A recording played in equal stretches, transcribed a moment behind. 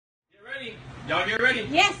Y'all get ready?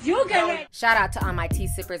 Yes, you get ready. Shout out to all my tea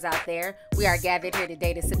sippers out there. We are gathered here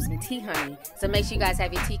today to sip some tea, honey. So make sure you guys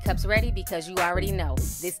have your teacups ready because you already know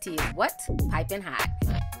this tea is what? Piping hot.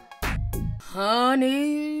 Honey.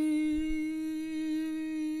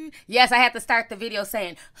 Yes, I had to start the video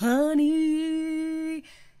saying, honey.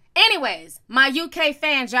 Anyways, my UK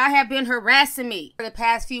fans, y'all have been harassing me for the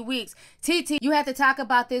past few weeks. TT, you have to talk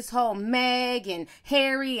about this whole Meg and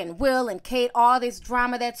Harry and Will and Kate, all this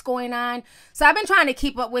drama that's going on. So I've been trying to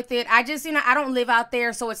keep up with it. I just, I don't live out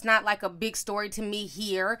there, so it's not like a big story to me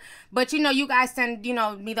here. But, you guys send,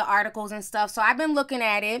 me the articles and stuff. So I've been looking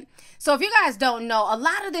at it. So if you guys don't know, a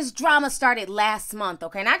lot of this drama started last month,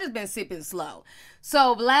 okay? And I've just been sipping slow.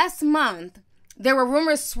 So last month, there were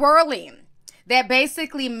rumors swirling that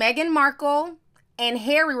basically Meghan Markle and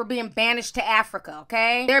Harry were being banished to Africa,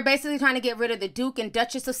 okay? They're basically trying to get rid of the Duke and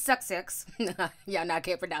Duchess of Sussex. Y'all not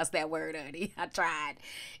can't pronounce that word, honey. I tried.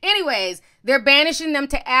 Anyways, they're banishing them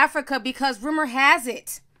to Africa because rumor has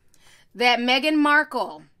it that Meghan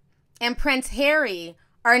Markle and Prince Harry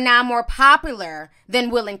are now more popular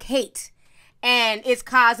than Will and Kate. And it's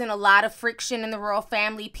causing a lot of friction in the royal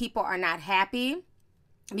family. People are not happy.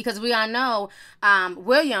 Because we all know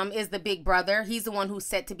William is the big brother. He's the one who's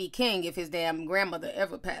set to be king if his damn grandmother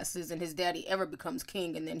ever passes and his daddy ever becomes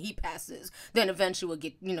king and then he passes. Then eventually we'll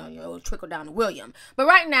get, it'll trickle down to William. But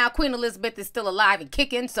right now, Queen Elizabeth is still alive and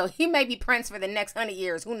kicking, so he may be prince for the next 100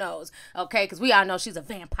 years. Who knows? Okay, because we all know she's a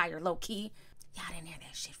vampire low-key. Y'all didn't hear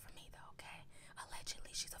that shit from me, though, okay?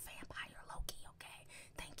 Allegedly, she's a vampire low-key, okay?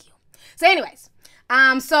 Thank you. So anyways.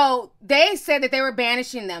 So they said that they were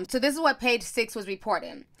banishing them. So this is what Page 6 was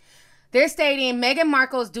reporting. They're stating Meghan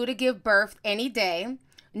Markle is due to give birth any day.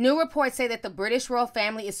 New reports say that the British royal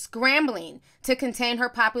family is scrambling to contain her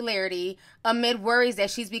popularity amid worries that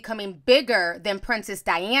she's becoming bigger than Princess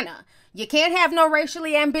Diana. You can't have no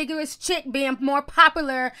racially ambiguous chick being more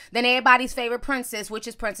popular than everybody's favorite princess, which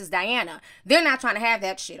is Princess Diana. They're not trying to have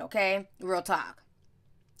that shit, okay? Real talk.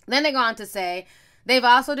 Then they go on to say they've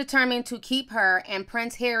also determined to keep her and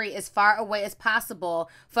Prince Harry as far away as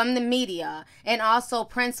possible from the media, and also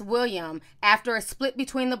Prince William after a split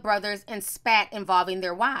between the brothers and spat involving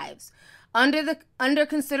their wives. Under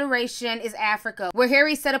consideration is Africa, where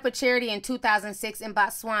Harry set up a charity in 2006 in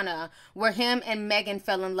Botswana, where him and Meghan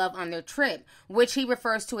fell in love on their trip, which he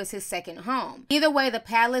refers to as his second home. Either way, the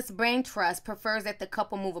Palace Brain Trust prefers that the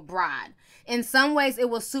couple move abroad. In some ways, it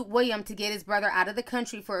will suit William to get his brother out of the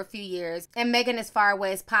country for a few years, and Meghan as far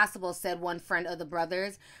away as possible, said one friend of the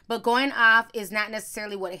brothers. But going off is not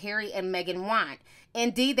necessarily what Harry and Meghan want.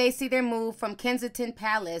 Indeed, they see their move from Kensington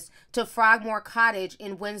Palace to Frogmore Cottage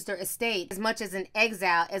in Windsor Estate as much as an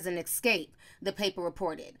exile as an escape, the paper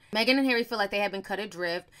reported. Meghan and Harry feel like they have been cut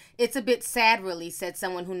adrift. It's a bit sad, really, said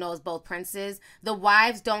someone who knows both princes. The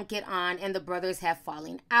wives don't get on and the brothers have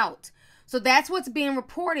fallen out. So that's what's being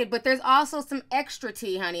reported, but there's also some extra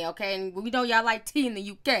tea, honey, okay? And we know y'all like tea in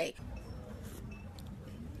the UK.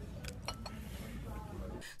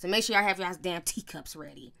 So make sure y'all have y'all's damn teacups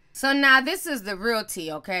ready. So now this is the real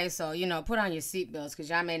tea, okay? So, put on your seatbelts because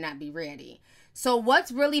y'all may not be ready. So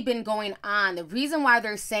what's really been going on, the reason why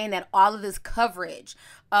they're saying that all of this coverage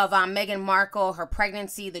of Meghan Markle, her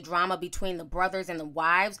pregnancy, the drama between the brothers and the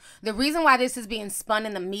wives, the reason why this is being spun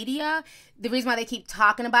in the media, the reason why they keep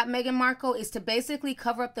talking about Meghan Markle is to basically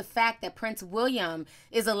cover up the fact that Prince William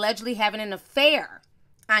is allegedly having an affair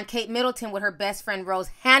on Kate Middleton with her best friend Rose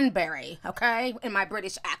Hanbury, okay, in my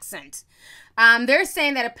British accent. They're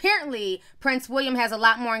saying that apparently Prince William has a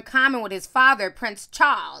lot more in common with his father, Prince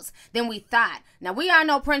Charles, than we thought. Now, we all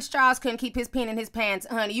know Prince Charles couldn't keep his pen in his pants.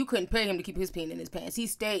 Honey, you couldn't pay him to keep his pen in his pants. He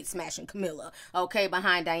stayed smashing Camilla, okay,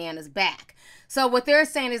 behind Diana's back. So what they're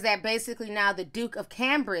saying is that basically now the Duke of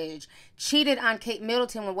Cambridge cheated on Kate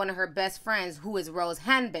Middleton with one of her best friends, who is Rose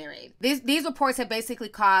Hanbury. These reports have basically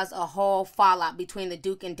caused a whole fallout between the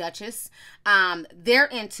Duke and Duchess. They're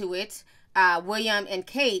into it, William and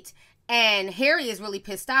Kate. And Harry is really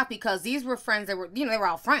pissed off because these were friends that were, they were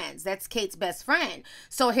all friends. That's Kate's best friend.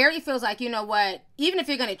 So Harry feels like, you know what, even if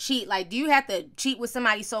you're going to cheat, like, do you have to cheat with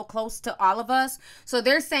somebody so close to all of us? So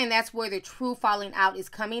they're saying that's where the true falling out is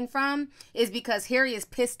coming from, is because Harry is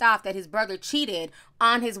pissed off that his brother cheated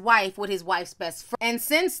on his wife with his wife's best friend. And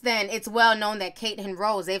since then, it's well known that Kate and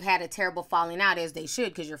Rose, they've had a terrible falling out, as they should,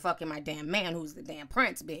 because you're fucking my damn man who's the damn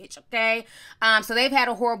prince, bitch, okay? So they've had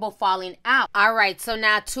a horrible falling out. All right, so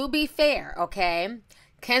now to be fair, okay,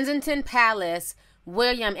 Kensington Palace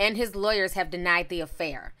William and his lawyers have denied the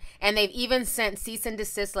affair, and they've even sent cease and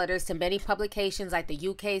desist letters to many publications like the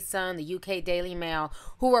UK Sun, the UK Daily Mail,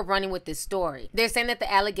 who are running with this story. They're saying that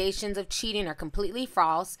the allegations of cheating are completely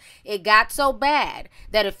false. It got so bad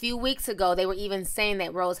that a few weeks ago they were even saying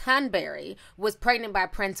that Rose Hunbury was pregnant by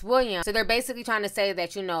Prince William. So they're basically trying to say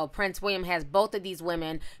that, you know, Prince William has both of these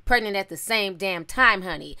women pregnant at the same damn time,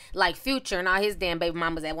 honey. Like Future and all his damn baby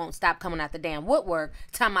mamas that won't stop coming out the damn woodwork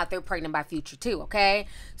talking about they're pregnant by Future too, okay?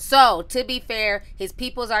 So, to be fair, his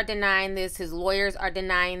peoples are denying this. His lawyers are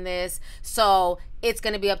denying this. So, it's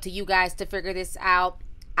going to be up to you guys to figure this out.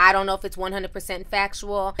 I don't know if it's 100%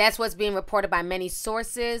 factual. That's what's being reported by many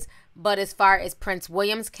sources. But as far as Prince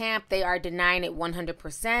William's camp, they are denying it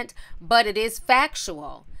 100%. But it is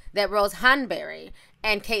factual that Rose Hunbury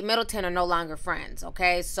and Kate Middleton are no longer friends,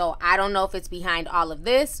 okay? So I don't know if it's behind all of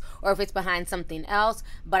this or if it's behind something else,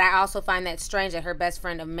 but I also find that strange that her best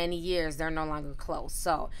friend of many years, they're no longer close.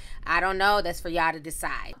 So I don't know. That's for y'all to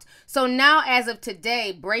decide. So now, as of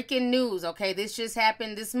today, breaking news, okay? This just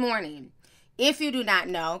happened this morning. If you do not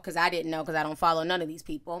know, because I didn't know because I don't follow none of these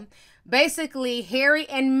people, basically Harry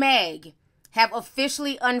and Meg have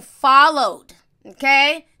officially unfollowed,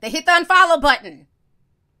 okay? They hit the unfollow button.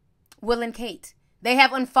 Will and Kate. They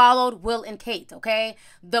have unfollowed Will and Kate, okay?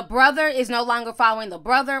 The brother is no longer following the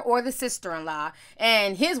brother or the sister-in-law,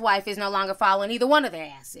 and his wife is no longer following either one of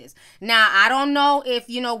their asses. Now, I don't know if,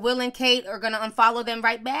 you know, Will and Kate are going to unfollow them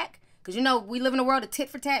right back, because, you know, we live in a world of tit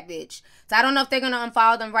for tat, bitch. So I don't know if they're going to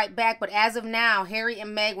unfollow them right back. But as of now, Harry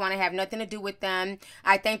and Meg want to have nothing to do with them.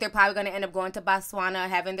 I think they're probably going to end up going to Botswana,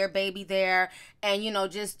 having their baby there. And, you know,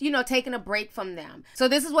 just, you know, taking a break from them. So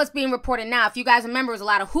this is what's being reported now. If you guys remember, it was a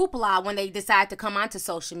lot of hoopla when they decided to come onto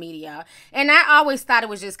social media. And I always thought it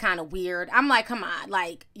was just kind of weird. I'm like, come on.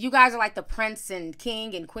 Like, you guys are like the prince and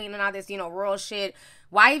king and queen and all this, you know, royal shit.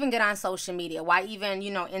 Why even get on social media? Why even,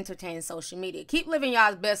 you know, entertain social media? Keep living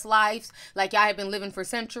y'all's best lives like y'all have been living for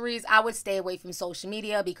centuries. I would stay away from social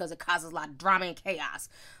media because it causes a lot of drama and chaos.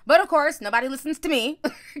 But of course, nobody listens to me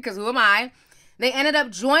because who am I? They ended up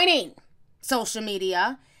joining social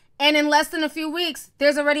media, and in less than a few weeks,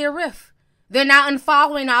 there's already a rift. They're now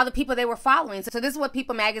unfollowing all the people they were following. So this is what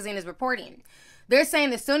People Magazine is reporting. They're saying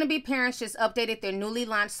the soon-to-be parents just updated their newly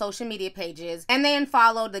launched social media pages, and they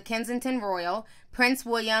unfollowed the Kensington Royal, Prince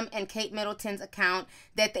William, and Kate Middleton's account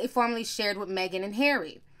that they formerly shared with Meghan and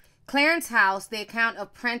Harry. Clarence House, the account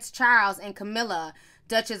of Prince Charles and Camilla,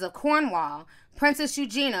 Duchess of Cornwall, Princess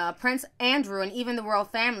Eugenia, Prince Andrew, and even the royal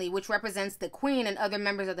family, which represents the Queen and other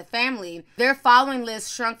members of the family, their following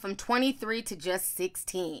list shrunk from 23 to just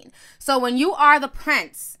 16. So when you are the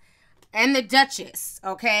prince and the duchess,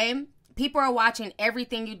 okay, people are watching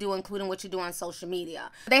everything you do, including what you do on social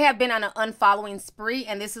media. They have been on an unfollowing spree,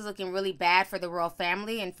 and this is looking really bad for the royal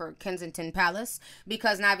family and for Kensington Palace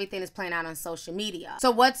because now everything is playing out on social media.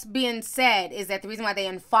 So what's being said is that the reason why they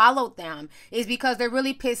unfollowed them is because they're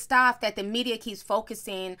really pissed off that the media keeps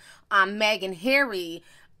focusing on Meghan and Harry,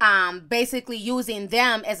 basically using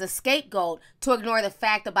them as a scapegoat to ignore the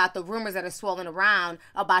fact about the rumors that are swirling around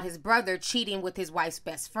about his brother cheating with his wife's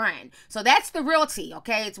best friend. So that's the real tea,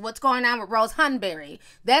 okay? It's what's going on with Rose Hunbury.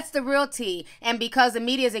 That's the real tea. And because the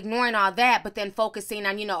media is ignoring all that, but then focusing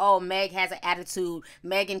on, you know, oh, Meg has an attitude,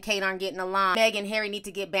 Meg and Kate aren't getting along, Meg and Harry need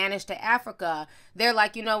to get banished to Africa, they're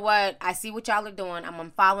like, you know what? I see what y'all are doing.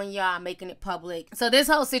 I'm unfollowing y'all. I'm making it public. So this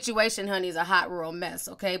whole situation, honey, is a hot royal mess,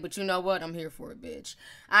 okay? But you know what? I'm here for it, bitch.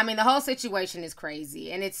 I mean, the whole situation is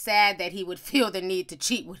crazy, and it's sad that he would feel the need to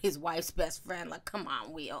cheat with his wife's best friend. Like, come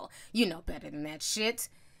on, Will. You know better than that shit.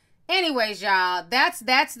 Anyways, y'all, that's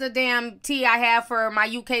the damn tea I have for my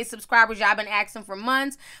UK subscribers. Y'all been asking for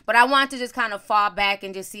months, but I want to just kind of fall back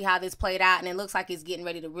and just see how this played out, and it looks like it's getting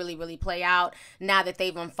ready to really, really play out now that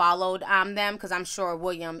they've unfollowed them, because I'm sure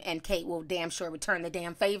William and Kate will damn sure return the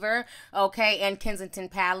damn favor, okay, and Kensington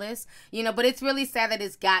Palace, you know, but it's really sad that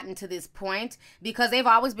it's gotten to this point, because they've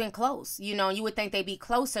always been close, you know, you would think they'd be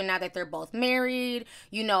closer now that they're both married,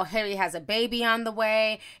 you know, Harry has a baby on the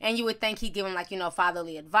way, and you would think he'd give him, like, you know,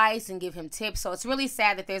 fatherly advice and give him tips. So it's really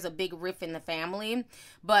sad that there's a big rift in the family,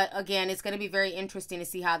 but again, it's going to be very interesting to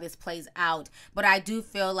see how this plays out. But I do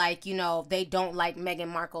feel like, you know, they don't like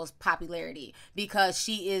Meghan Markle's popularity because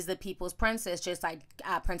she is the people's princess, just like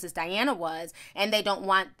Princess Diana was, and they don't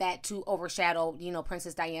want that to overshadow, you know,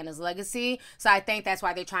 Princess Diana's legacy. So I think that's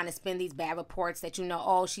why they're trying to spin these bad reports that, you know,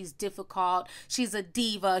 oh, she's difficult, she's a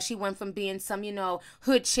diva, she went from being some, you know,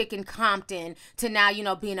 hood chick in Compton to now, you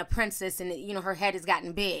know, being a princess, and, you know, her head has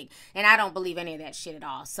gotten big. big. And I don't believe any of that shit at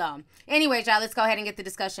all. So anyways, y'all, let's go ahead and get the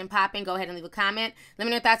discussion popping. Go ahead and leave a comment. Let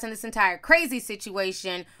me know your thoughts on this entire crazy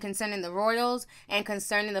situation concerning the royals and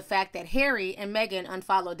concerning the fact that Harry and Meghan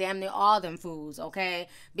unfollowed damn near all them fools, okay?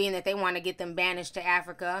 Being that they want to get them banished to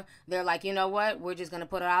Africa. They're like, you know what? We're just going to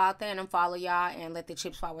put it all out there and unfollow y'all and let the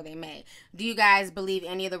chips fall where they may. Do you guys believe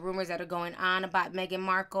any of the rumors that are going on about Meghan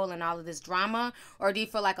Markle and all of this drama? Or do you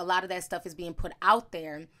feel like a lot of that stuff is being put out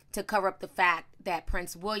there to cover up the fact that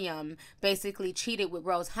Prince William basically cheated with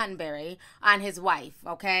Rose Hunbury on his wife,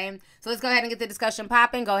 okay? So let's go ahead and get the discussion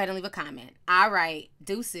popping. Go ahead and leave a comment. All right.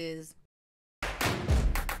 Deuces.